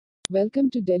Welcome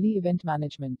to Delhi Event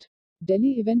Management.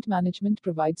 Delhi Event Management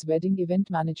provides wedding event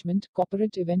management,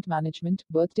 corporate event management,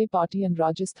 birthday party and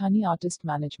Rajasthani artist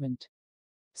management.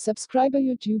 Subscribe our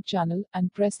YouTube channel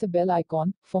and press the bell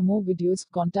icon. For more videos,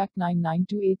 contact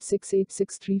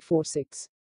 9928686346.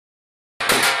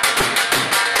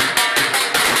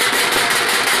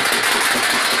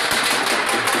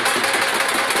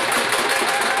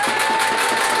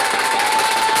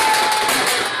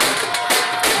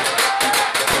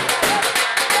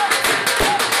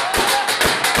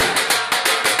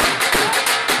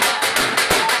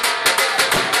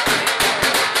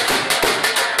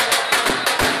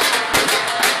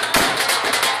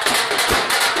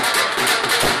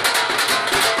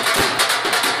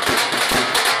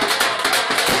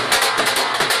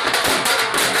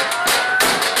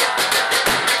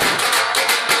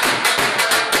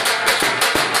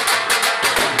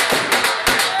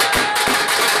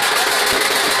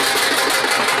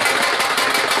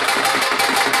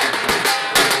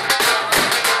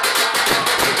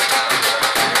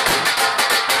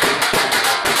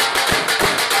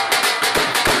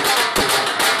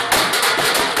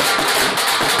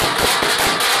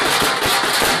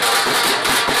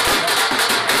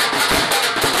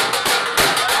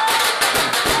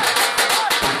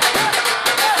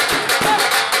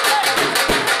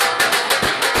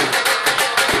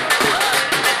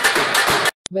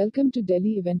 Welcome to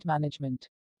Delhi Event Management.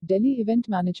 Delhi Event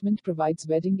Management provides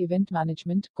wedding event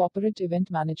management, corporate event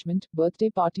management, birthday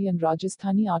party and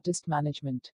Rajasthani artist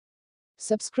management.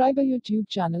 Subscribe our YouTube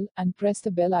channel and press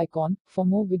the bell icon. For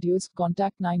more videos,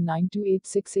 contact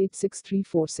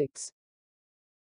 9928686346.